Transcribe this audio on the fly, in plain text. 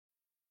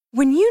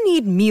When you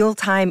need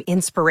mealtime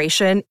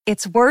inspiration,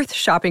 it's worth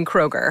shopping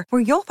Kroger,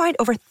 where you'll find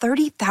over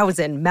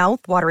 30,000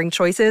 mouth-watering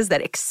choices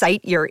that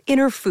excite your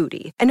inner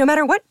foodie. And no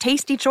matter what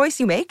tasty choice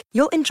you make,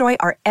 you'll enjoy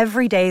our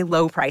everyday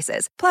low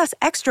prices, plus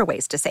extra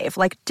ways to save,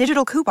 like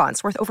digital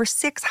coupons worth over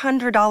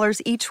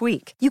 $600 each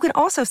week. You can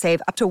also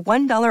save up to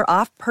 $1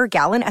 off per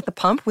gallon at the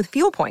pump with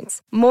fuel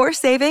points. More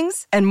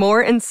savings and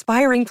more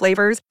inspiring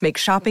flavors make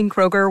shopping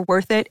Kroger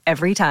worth it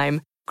every time.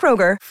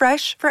 Kroger,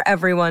 fresh for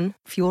everyone.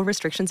 Fuel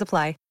restrictions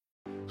apply.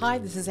 Hi,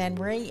 this is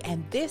Anne-Marie,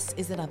 and this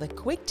is another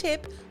quick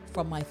tip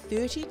from my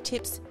 30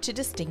 Tips to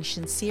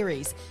Distinction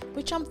series,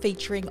 which I'm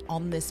featuring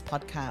on this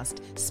podcast,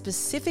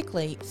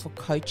 specifically for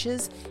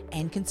coaches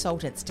and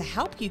consultants to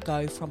help you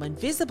go from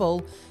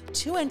invisible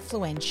to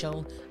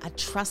influential, a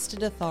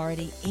trusted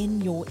authority in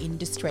your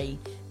industry.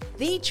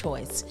 The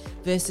choice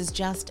versus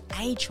just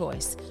a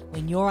choice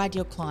when your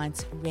ideal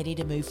client's ready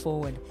to move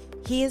forward.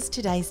 Here's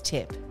today's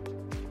tip.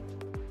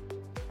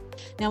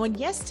 Now, in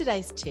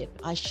yesterday's tip,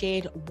 I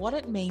shared what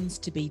it means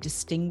to be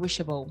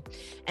distinguishable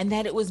and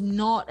that it was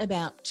not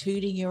about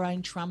tooting your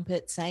own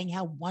trumpet, saying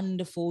how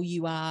wonderful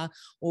you are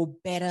or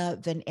better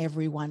than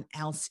everyone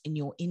else in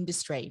your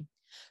industry,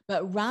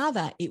 but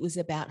rather it was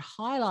about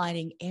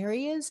highlighting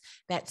areas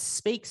that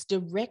speaks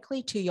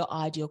directly to your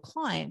ideal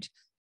client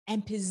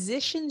and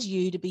positions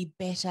you to be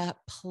better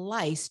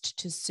placed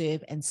to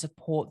serve and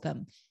support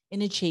them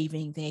in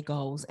achieving their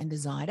goals and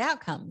desired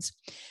outcomes.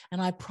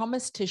 And I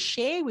promised to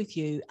share with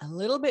you a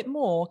little bit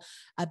more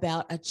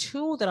about a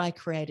tool that I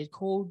created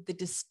called the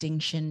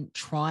Distinction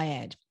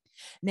Triad.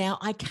 Now,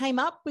 I came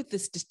up with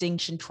this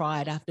Distinction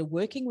Triad after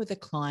working with a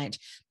client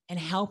and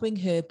helping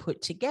her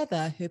put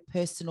together her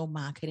personal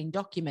marketing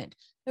document,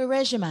 her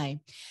resume.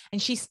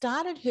 And she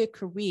started her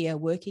career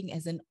working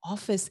as an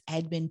office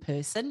admin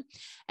person,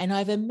 and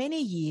over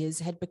many years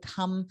had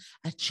become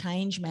a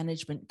change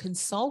management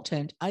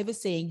consultant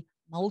overseeing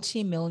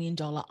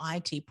multi-million-dollar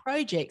IT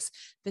projects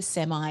for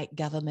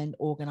semi-government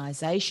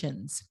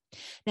organizations.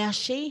 Now,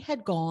 she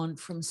had gone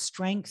from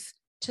strength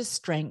to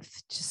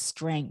strength to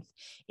strength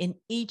in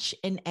each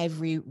and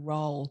every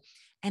role.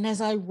 And as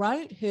I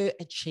wrote her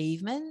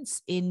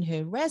achievements in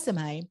her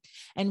resume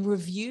and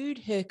reviewed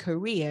her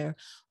career,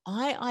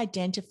 I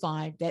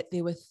identified that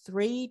there were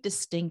 3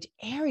 distinct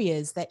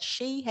areas that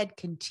she had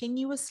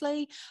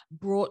continuously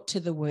brought to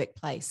the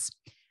workplace.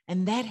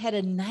 And that had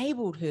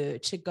enabled her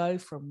to go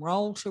from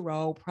role to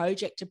role,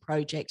 project to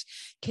project,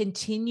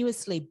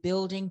 continuously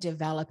building,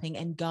 developing,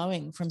 and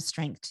going from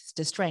strength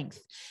to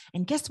strength.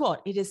 And guess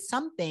what? It is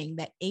something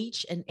that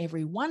each and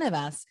every one of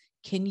us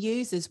can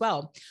use as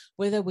well,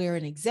 whether we're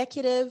an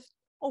executive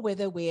or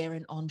whether we're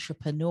an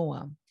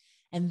entrepreneur.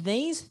 And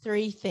these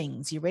 3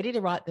 things, you ready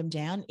to write them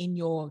down in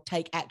your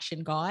Take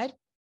Action guide?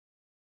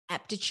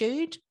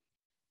 Aptitude,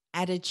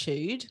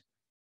 attitude,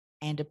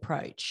 and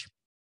approach.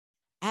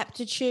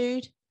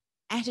 Aptitude,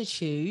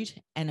 attitude,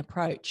 and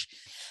approach.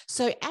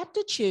 So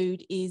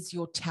aptitude is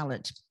your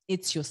talent.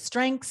 It's your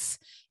strengths,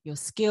 your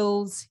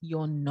skills,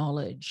 your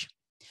knowledge.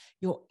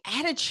 Your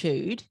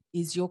attitude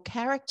is your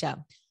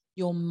character,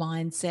 your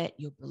mindset,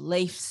 your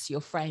beliefs,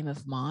 your frame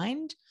of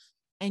mind.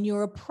 And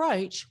your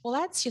approach, well,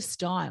 that's your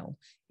style.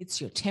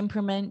 It's your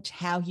temperament,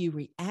 how you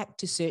react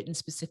to certain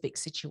specific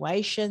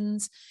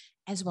situations,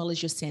 as well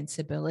as your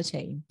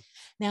sensibility.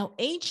 Now,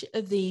 each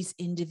of these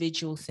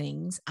individual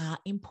things are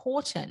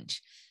important,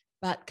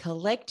 but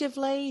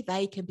collectively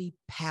they can be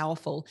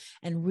powerful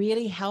and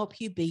really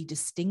help you be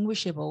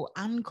distinguishable,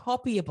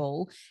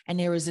 uncopyable, and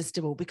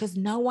irresistible, because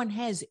no one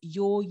has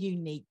your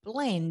unique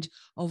blend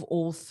of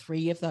all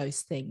 3 of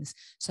those things.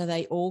 So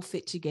they all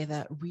fit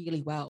together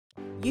really well.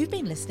 You've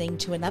been listening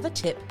to another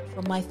tip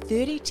from my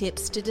 30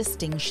 Tips to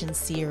Distinction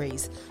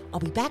series. I'll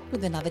be back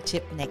with another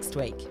tip next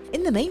week.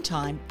 In the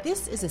meantime,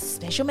 this is a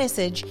special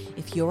message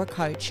if you're a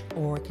coach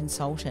or a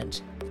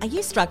consultant. Are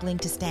you struggling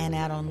to stand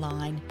out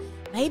online?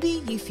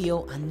 Maybe you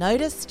feel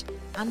unnoticed,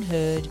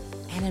 unheard,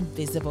 and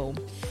invisible.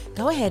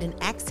 Go ahead and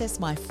access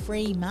my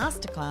free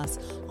masterclass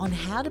on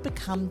how to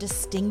become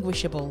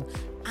distinguishable,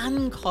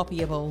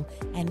 uncopyable,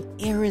 and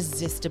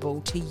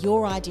irresistible to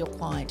your ideal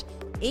client,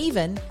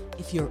 even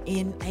if you're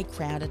in a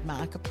crowded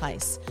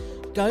marketplace.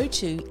 Go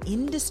to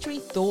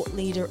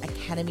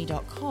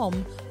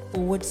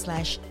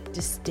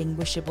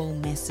industrythoughtleaderacademy.com/distinguishable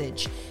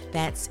message.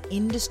 That's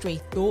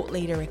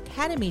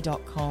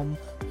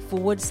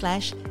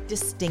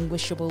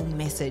industrythoughtleaderacademy.com/distinguishable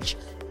message.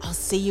 I'll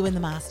see you in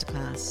the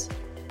masterclass.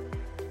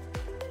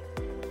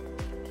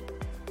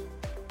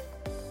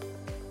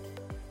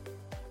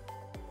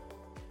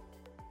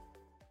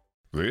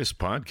 This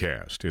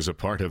podcast is a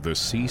part of the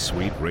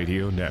C-Suite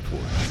Radio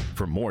Network.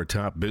 For more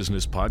top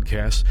business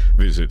podcasts,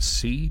 visit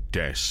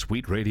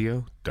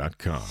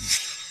c-suiteradio.com.